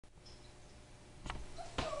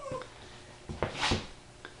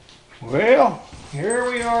Well, here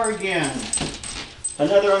we are again.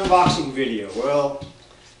 Another unboxing video. Well,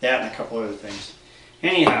 that and a couple other things.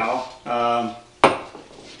 Anyhow, I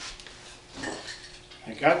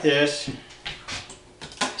got this.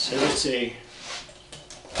 So it's a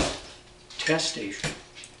test station.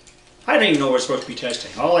 I don't even know what it's supposed to be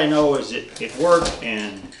testing. All I know is it worked,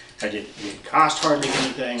 and it didn't cost hardly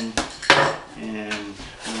anything. And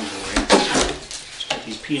oh boy, it's got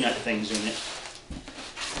these peanut things in it.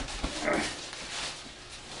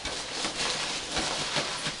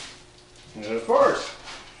 And of course,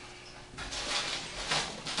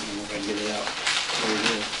 I don't know if I can get it out. There it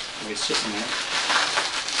is. It's sitting there.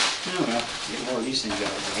 Oh well, get more of these things out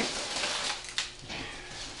of the way.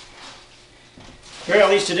 Well,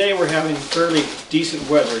 at least today we're having fairly decent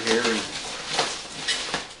weather here in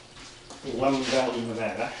Lone Valley,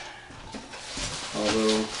 Nevada.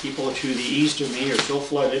 Although people to the east of me are still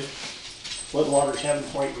flooded. Floodwaters haven't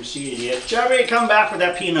quite receded yet. Chubby, come back with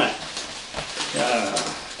that peanut.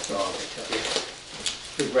 That's all I tell you.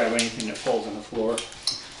 Could grab anything that falls on the floor.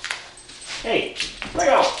 Hey, let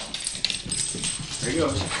go. There he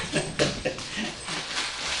goes.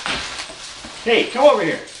 Hey, come over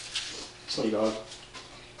here. Silly dog.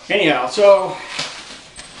 Anyhow, so,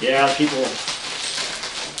 yeah, people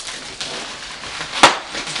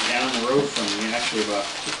down the road from me, actually about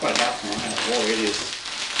just about half a mile. Boy,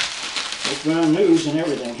 it's been on news and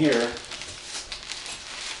everything here.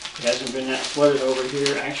 It hasn't been that flooded over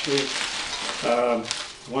here. Actually,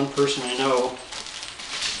 one person I know,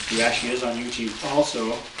 who actually is on YouTube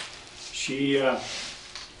also, she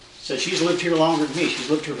said she's lived here longer than me. She's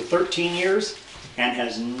lived here for 13 years and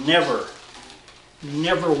has never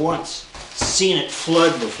once seen it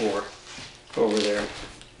flood before over there.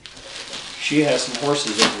 She has some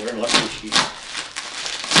horses over there, and luckily she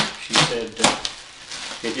said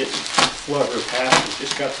it didn't flood her past. It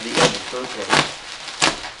just got to the edge of her place.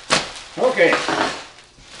 Okay.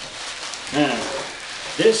 Now,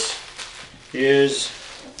 this is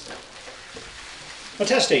a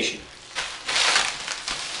test station.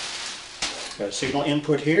 Got a signal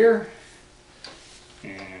input here,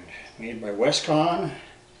 and made by Westcon.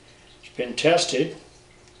 It's been tested,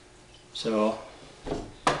 so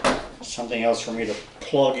something else for me to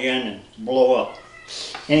plug in and blow up.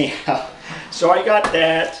 Anyhow, so I got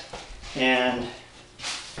that, and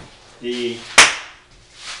the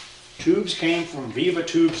tubes came from Viva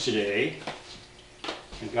tubes today.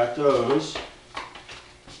 I got those.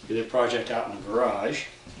 Did a project out in the garage.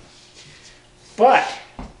 But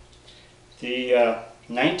the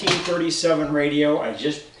 1937 radio, I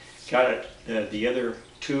just got the other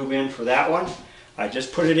tube in for that one. I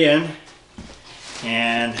just put it in,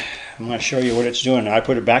 and I'm going to show you what it's doing. I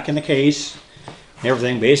put it back in the case and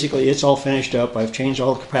everything. Basically, it's all finished up. I've changed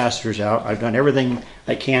all the capacitors out. I've done everything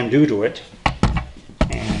I can do to it.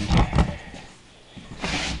 And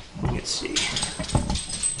let's see.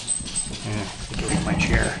 Get in my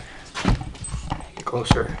chair. Get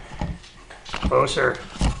closer. Closer.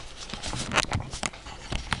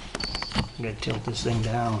 I'm going to tilt this thing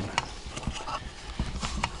down.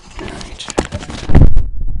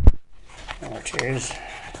 Alright. There it is.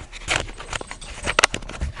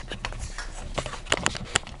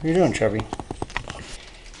 What are you doing, Chubby?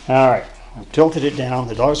 Alright. I've tilted it down.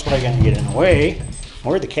 The dog's probably going to get in the way.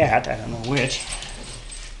 Or the cat. I don't know which.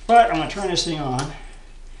 But I'm going to turn this thing on.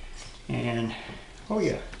 And, oh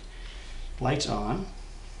yeah. Lights on.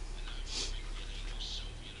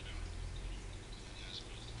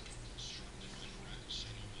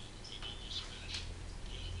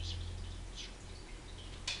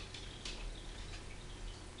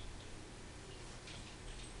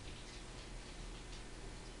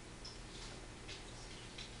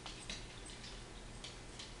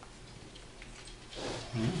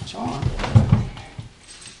 It's on.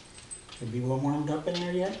 Should be one warmed up in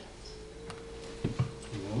there yet?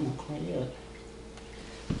 No, not quite yet.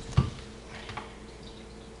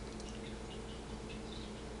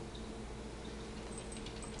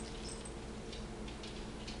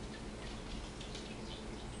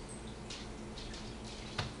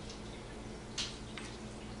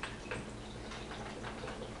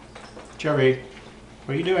 Chubby,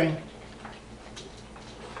 what are you doing?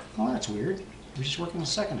 Oh, that's weird. It was just working a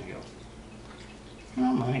second ago.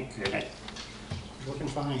 Oh my goodness. It's working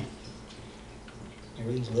fine.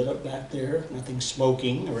 Everything's lit up back there. Nothing's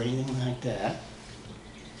smoking or anything like that.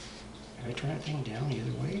 Did I turn that thing down the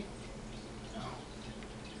other way? No.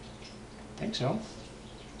 I think so.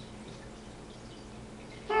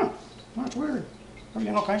 Huh. Well, that's weird. I've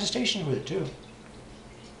got all kinds of stations with it too.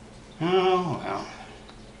 Oh, well.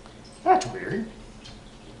 That's weird.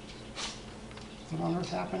 What on earth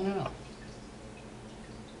happened now?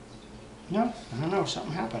 No, I don't know.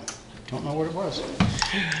 Something happened. Don't know what it was.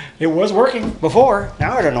 It was working before.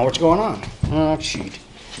 Now I don't know what's going on. Oh, cheat.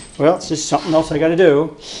 Well, it's just something else I got to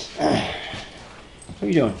do. What are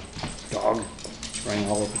you doing, dog? It's running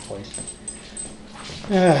all over the place.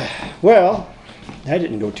 Well, that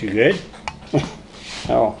didn't go too good.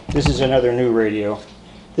 Oh, this is another new radio.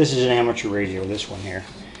 This is an amateur radio, this one here.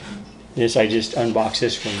 This, I just unboxed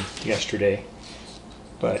this one yesterday.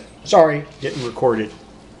 But, sorry, didn't record it.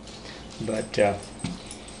 But,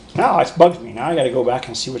 now it's bugged me. Now I got to go back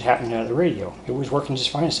and see what happened to the radio. It was working just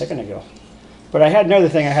fine a second ago. But I had another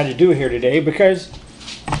thing I had to do here today because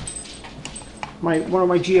one of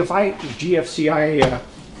my GFCI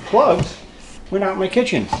plugs went out in my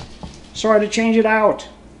kitchen. So I had to change it out.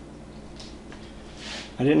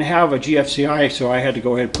 I didn't have a GFCI, so I had to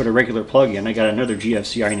go ahead and put a regular plug in. I got another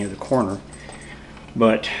GFCI near the corner.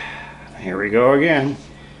 But here we go again.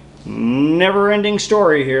 Never-ending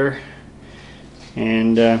story here.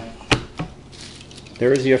 And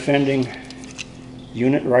there's the offending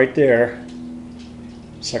unit right there.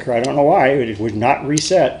 Sucker, I don't know why, it would not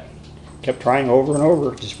reset. Kept trying over and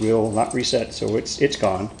over, just will not reset, so it's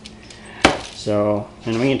gone. So,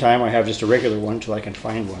 in the meantime, I have just a regular one until I can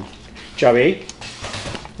find one. Chubby,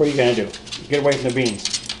 what are you going to do? Get away from the beans.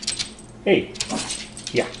 Hey.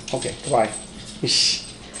 Yeah, okay, goodbye.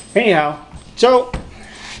 Anyhow, so,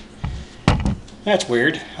 that's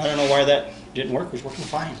weird. I don't know why that didn't work. It was working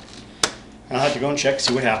fine. I'll have to go and check,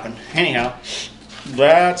 see what happened. Anyhow,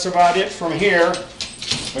 that's about it from here.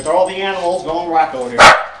 With all the animals going wacko here.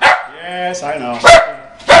 Yes, I know.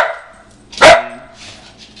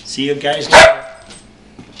 See you guys later.